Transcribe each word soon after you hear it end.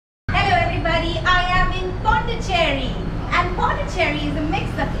everybody, I am in Pondicherry, and Pondicherry is a mix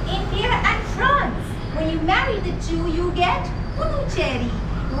of India and France. When you marry the two, you get Puducherry.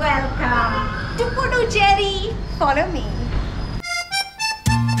 Welcome to Puducherry. Follow me.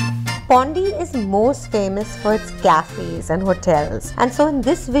 Pondi is most famous for its cafes and hotels, and so in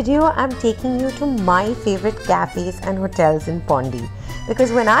this video I'm taking you to my favorite cafes and hotels in Pondi,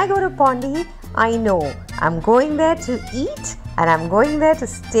 because when I go to Pondi, I know I'm going there to eat and I'm going there to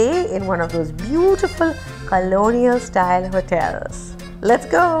stay in one of those beautiful colonial style hotels. Let's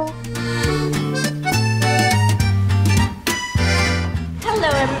go! Hello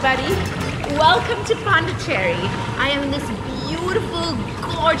everybody, welcome to Pondicherry. I am in this beautiful,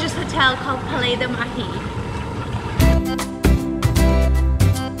 gorgeous hotel called Palais De Mahe.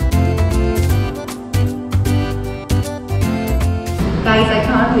 Guys, I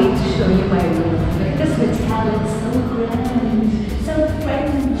can't wait to show you my room. This hotel is so grand, so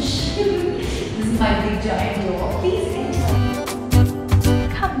French. This is my big giant door. Please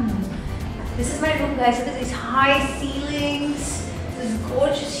enter. Come. This is my room, guys. Look at these high ceilings. This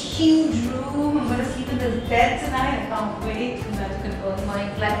gorgeous, huge room. I'm going to sleep in this bed tonight. I can't wait. I'm going to confirm my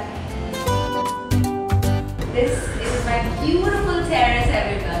flat. This is my beautiful terrace,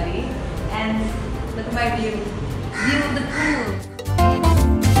 everybody. And look at my view. View of the pool.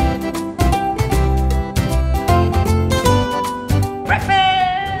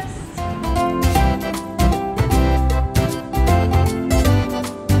 Breakfast!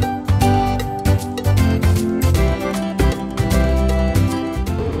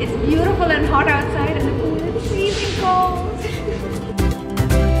 It's beautiful and hot outside and the pool is freezing cold.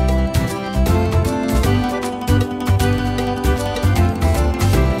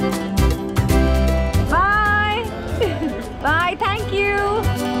 Bye! Bye, thank you!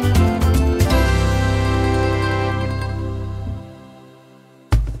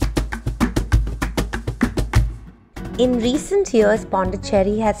 In recent years,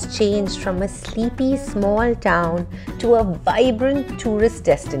 Pondicherry has changed from a sleepy small town to a vibrant tourist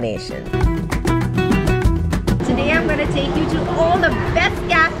destination. Today I'm going to take you to all the best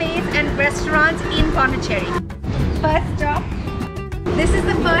cafes and restaurants in Pondicherry. First stop, this is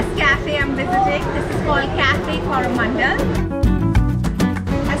the first cafe I'm visiting. This is called Cafe Coromondal.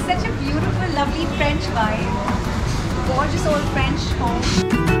 Has such a beautiful, lovely French vibe. Gorgeous old French home.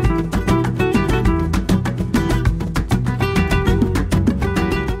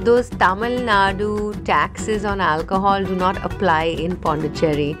 Those Tamil Nadu taxes on alcohol do not apply in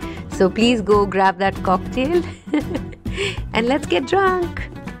Pondicherry. So please go grab that cocktail and let's get drunk.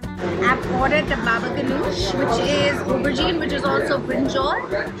 I've ordered the baba ganoush, which is aubergine, which is also brinjal.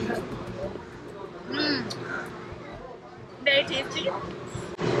 Very tasty.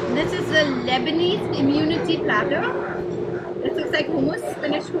 This is the Lebanese immunity platter. This looks like hummus,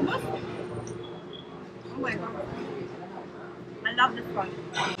 spinach hummus. Oh my god. I love this one.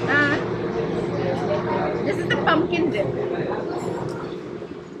 And this is the pumpkin dip.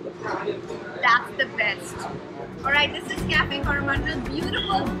 That's the best. Alright, this is Cafe Coromondal.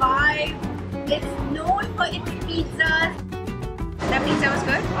 Beautiful vibe. It's known for its pizzas. That pizza was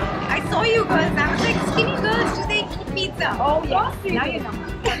good. I saw you girls. I was like, skinny girls, do they eat pizza? Oh yeah. Now you know.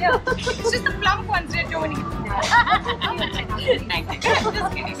 It's just the plump ones that don't eat pizza.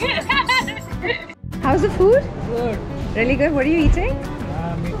 Just kidding. How's the food? Good. Really good. What are you eating?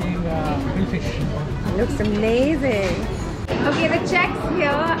 I'm eating grillfish. Looks amazing. Okay, the checks here,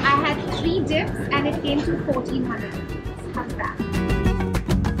 I had 3 dips and it came to 1,400 rupees. How's that?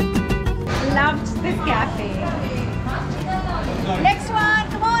 Loved this cafe. Next one,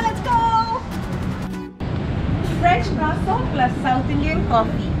 come on, let's go! French croissant plus South Indian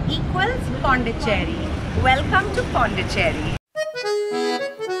coffee equals Pondicherry. Welcome to Pondicherry.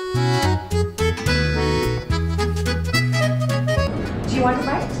 Do you want to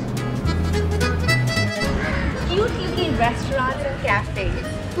bite? Cute looking restaurants and cafes.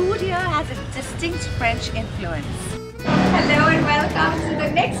 Food here has a distinct French influence. Hello and welcome to the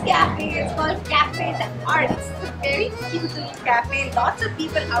next cafe. It's called Cafe The Arts. It's a very cute little cafe. Lots of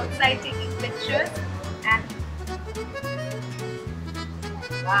people outside taking pictures. And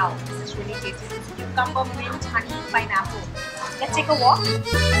wow, this is really tasty. This is cucumber, mint, honey, pineapple. Let's take a walk.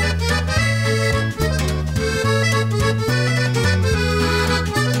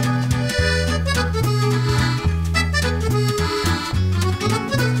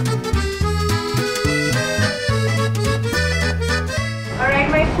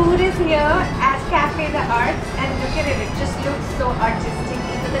 Food is here at Cafe The Arts, and look at it, it just looks so artistic.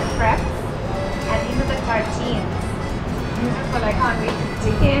 These are the crepes and these are the tartines. Beautiful, I can't wait to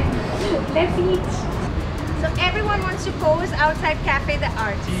take it. Let's eat. So everyone wants to pose outside Cafe De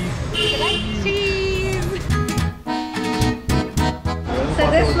Arts. Cheese! So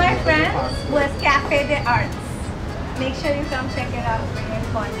this, my friends, was Cafe De Arts. Make sure you come check it out when you're in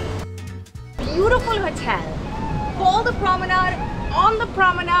Pondicherry. Beautiful hotel. For the promenade, on the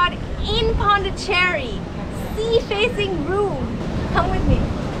promenade, in Pondicherry. Sea-facing room. Come with me.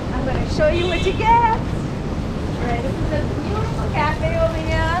 I'm going to show you what you get. Right, this is a beautiful cafe over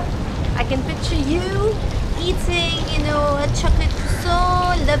here. I can picture you eating, you know, a chocolate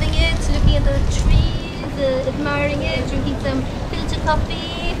croissant, loving it, looking at the trees, admiring it, drinking some filter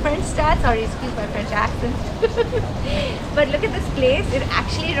coffee, French style. Sorry, excuse my French accent. But look at this place. It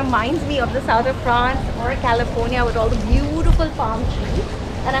actually reminds me of the south of France or California with all the beautiful palm trees.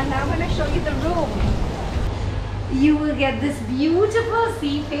 And I'm now going to show you the room. You will get this beautiful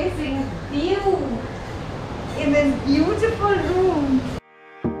sea-facing view in this beautiful room.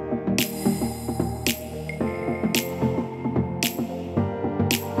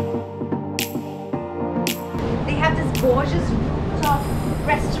 They have this gorgeous rooftop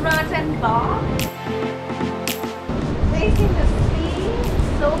restaurant and bar. Facing the sea,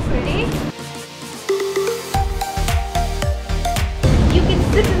 so pretty. You can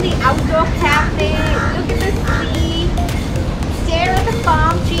sit in the outdoor cafe, look at the sea, stare at the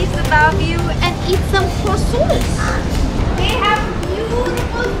palm trees above you and eat some croissants. They have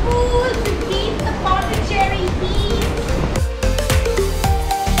beautiful food to keep the Pondicherry heat.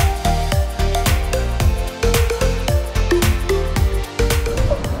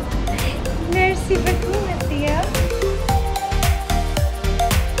 Merci beaucoup, Mathieu.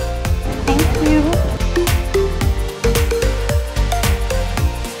 Thank you.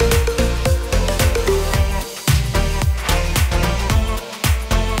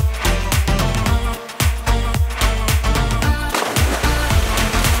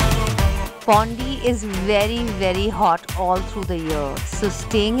 Pondi is very hot all through the year, so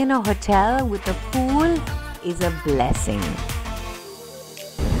staying in a hotel with a pool is a blessing.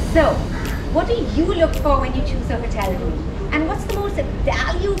 So, what do you look for when you choose a hotel room? And what's the most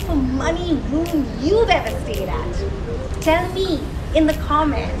value for money room you've ever stayed at? Tell me in the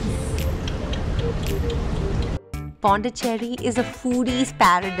comments. Pondicherry is a foodie's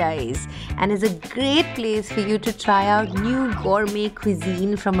paradise and is a great place for you to try out new gourmet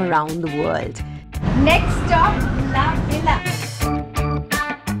cuisine from around the world. Next stop, La Villa.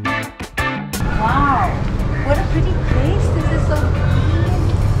 Wow, what a pretty place. This is so clean.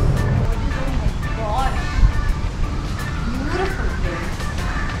 Oh my gosh. Beautiful place.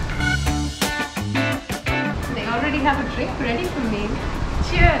 They already have a drink ready for me.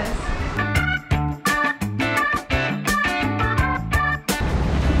 Cheers.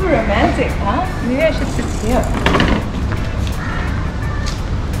 Super romantic, huh? Maybe I should sit here.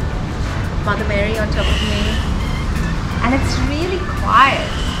 Mother Mary on top of me. And it's really quiet.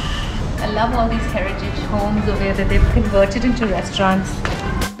 I love all these heritage homes over here that they've converted into restaurants.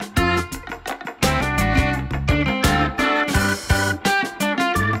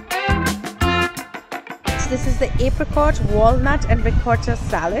 This is the apricot, walnut and ricotta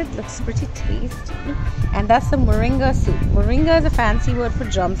salad. Looks pretty tasty. And that's the moringa soup. Moringa is a fancy word for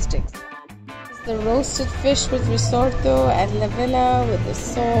drumsticks. This is the roasted fish with risotto and La Villa with the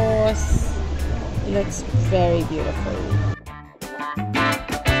sauce. It looks very beautiful.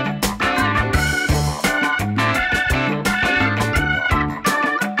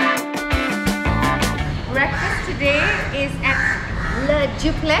 Breakfast today is at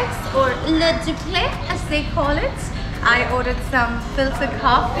Duplex or Duplex as they call it. I ordered some filter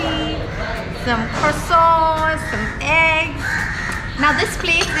coffee, some croissants, some eggs. Now this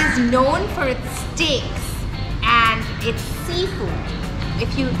place is known for its steaks and its seafood.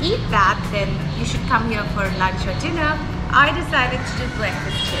 If you eat that, then you should come here for lunch or dinner. I decided to do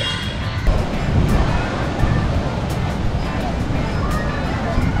breakfast here.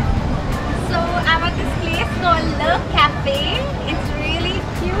 So I'm at this place called Le Cafe. It's really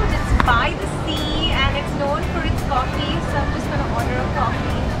cute. It's by the sea and it's known for its coffee. So I'm just going to order a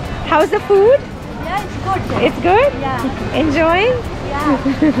coffee. How's the food? Yeah, it's good. It's good? Yeah. Enjoying? Yeah.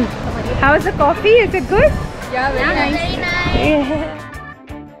 How's the coffee? Is it good? Yeah, very nice. Very nice. Yeah.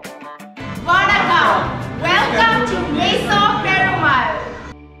 Welcome to Maison Perumal.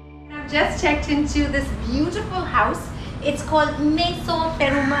 I've just checked into this beautiful house. It's called Maison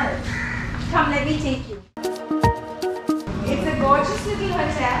Perumal. Come, let me take you. It's a gorgeous little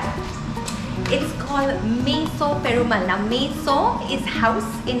hotel. It's called Maison Perumal. Now, Maison is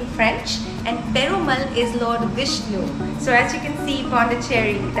house in French and Perumal is Lord Vishnu. So as you can see,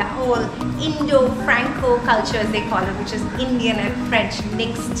 Pondicherry, the whole Indo-Franco culture as they call it, which is Indian and French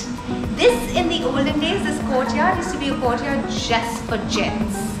mixed. this in the olden days, this courtyard used to be a courtyard just for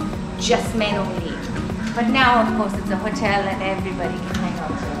gents, just men only. But now, of course, it's a hotel and everybody can hang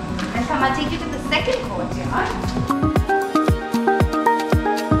out here. And come, I'll take you to the second courtyard.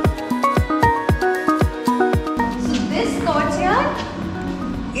 So this courtyard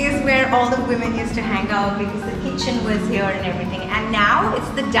is where all the women used to hang out because the kitchen was here and everything. And now it's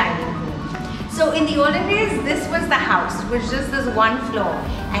the dining room. So in the olden days, this was the house. It was just this one floor.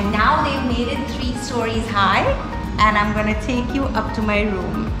 And now they've made it 3 stories high. And I'm gonna take you up to my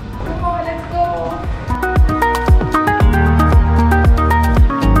room. Come on, let's go.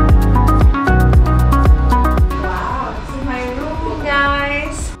 Wow, this is my room,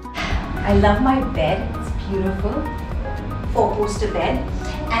 guys. I love my bed. It's beautiful. 4-poster bed.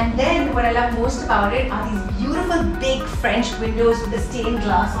 And then what I love most about it are these beautiful big French windows with the stained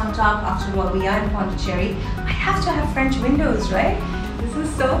glass on top. After all, we are in Pondicherry. I have to have French windows, right? This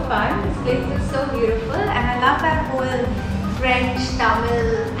is so fun. This place is so beautiful. And I love that whole French,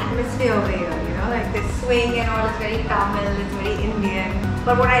 Tamil atmosphere over here. You know, like the swing and all is very Tamil, it's very Indian.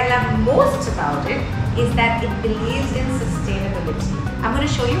 But what I love most about it is that it believes in sustainability. I'm going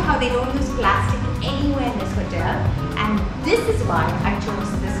to show you how they don't use plastic anywhere in this hotel. And this is why I chose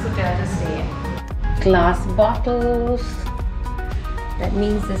this hotel to stay in. Glass bottles. That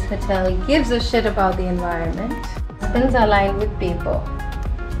means this hotel gives a shit about the environment. Bins are lined with paper.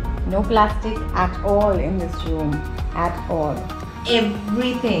 No plastic at all in this room. At all.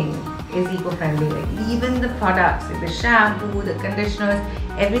 Everything is eco-friendly. Like even the products, like the shampoo, the conditioners,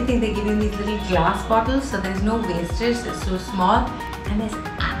 everything they give you in these little glass bottles. So there's no wastage. It's so small. And there's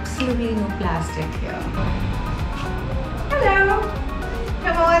absolutely no plastic here. Hello,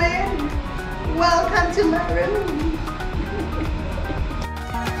 come on in. Welcome to my room.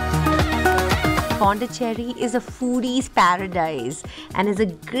 Pondicherry is a foodie's paradise and is a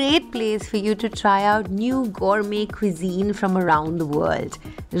great place for you to try out new gourmet cuisine from around the world.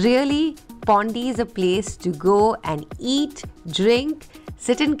 Really, Pondi is a place to go and eat, drink,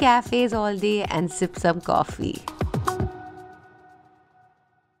 sit in cafes all day and sip some coffee.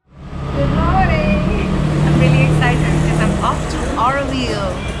 Good morning. I'm really excited because I'm off to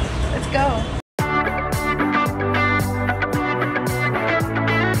Auroville. Let's go.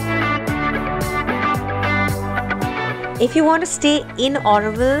 If you want to stay in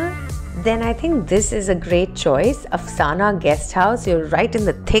Auroville, then I think this is a great choice. Afsanah Guest House. You're right in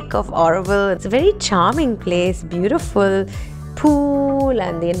the thick of Auroville. It's a very charming place, beautiful pool,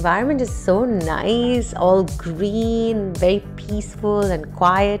 and the environment is so nice, all green, very peaceful and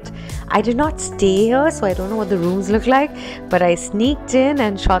quiet. I did not stay here, so I don't know what the rooms look like, but I sneaked in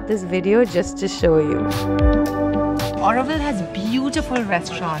and shot this video just to show you. Auroville has beautiful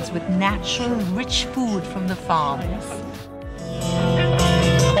restaurants with natural, rich food from the farms.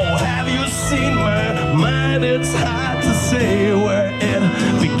 Oh, have you seen my mind? It's hard to say where it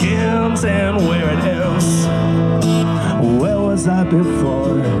begins and where it ends. Where was I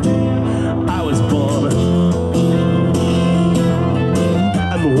before I was born?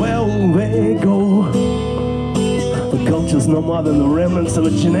 And where will they go? The culture's no more than the remnants of a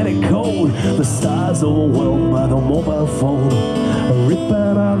genetic code. The stars overwhelmed by the mobile phone, ripping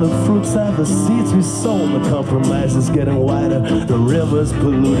out the fruits of the seeds we sown. The compromise is getting wider, the river's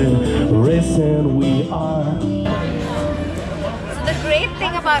polluted, racing we are. So the great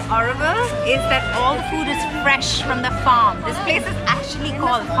thing about Auroville is that all the food is fresh from the farm. This place is actually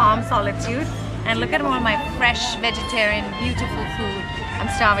called Farm Solitude. And look at all my fresh, vegetarian, beautiful food. I'm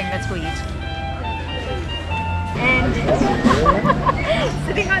starving, let's go eat. And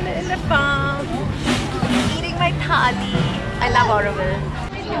sitting in the farm, eating my thali. I love Auroville.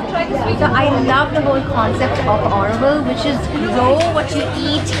 So I love the whole concept of Auroville, which is grow what you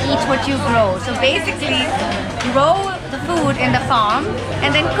eat what you grow. So basically, grow the food in the farm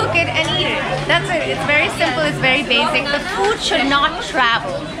and then cook it and eat it. That's it. It's very simple. It's very basic. The food should not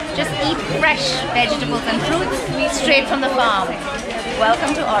travel. Just eat fresh vegetables and fruits straight from the farm.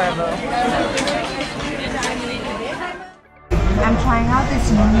 Welcome to Auroville. I'm trying out this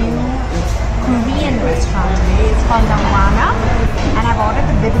new Korean restaurant today. It's called Novana, and I've ordered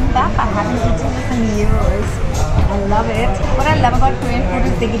the Bibimbap. I haven't eaten this in years. I love it. What I love about Korean food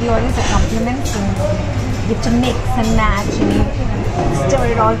is they give you all these accompaniments and you get to mix and match and you stir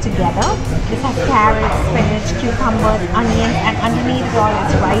it all together. This has carrots, spinach, cucumbers, onions, and underneath it all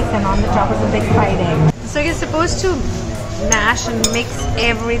is rice, and on the top is a big fried egg. So you're supposed to mash and mix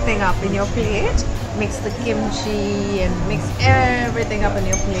everything up in your plate. Mix the kimchi and mix everything up in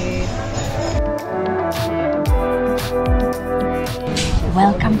your plate.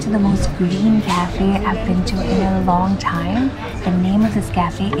 Welcome to the most green cafe I've been to in a long time. The name of this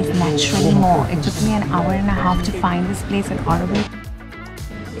cafe is Natuerllement. It took me an hour and a half to find this place in Auroville.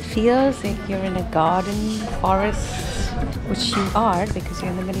 It feels like you're in a garden, forest, which you are because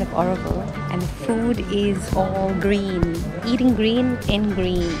you're in the middle of Auroville. And the food is all green. Eating green in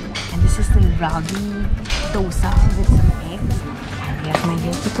green. And this is the ragi dosa with some eggs. And we have my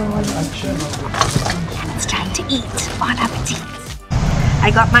yogurt. It's time to eat. Bon appetit. I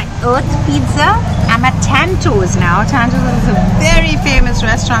got my earth pizza. I'm at Tantos now. Tantos is a very famous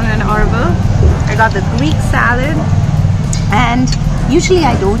restaurant in Auroville. I got the Greek salad. And usually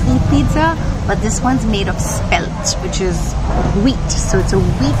I don't eat pizza, but this one's made of spelt, which is wheat. So it's a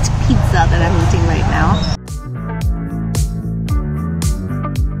wheat pizza that I'm eating right now.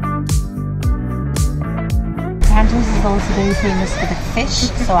 Tantos is also very famous for the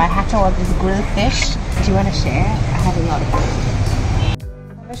fish, so I had to order the grilled fish. Do you want to share? I have a lot of food.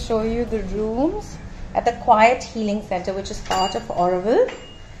 I'm going to show you the rooms at the Quiet Healing Center, which is part of Auroville.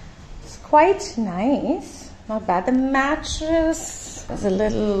 It's quite nice. Not bad. The mattress is a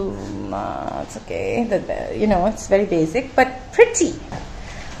little, it's okay. You know, it's very basic, but pretty.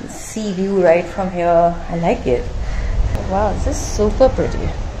 Sea view right from here. I like it. Wow, this is super pretty.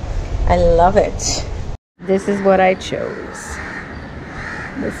 I love it. This is what I chose.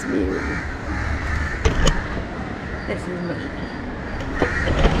 This view. This is me.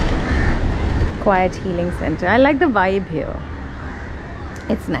 Quiet Healing Center. I like the vibe here.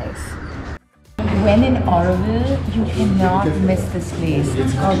 It's nice. When in Auroville, you cannot miss this place.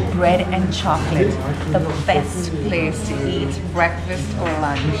 It's called Bread and Chocolate. The best place to eat breakfast or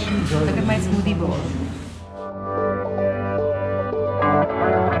lunch. Look at my smoothie bowl.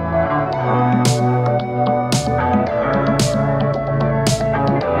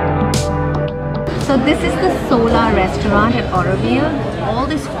 So this is the Sola restaurant at Auroville. All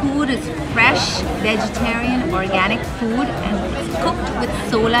this food is fresh, vegetarian, organic food and it's cooked with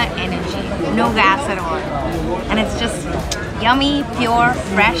solar energy. No gas at all. And it's just yummy, pure,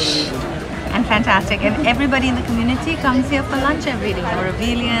 fresh and fantastic. And everybody in the community comes here for lunch every day.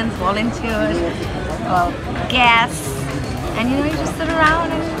 Aurovillians, volunteers, guests. And you know, you just sit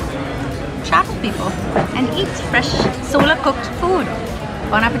around and chat with people and eat fresh, solar cooked food.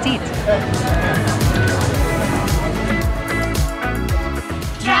 Bon appetit.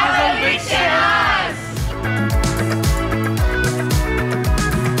 Travel with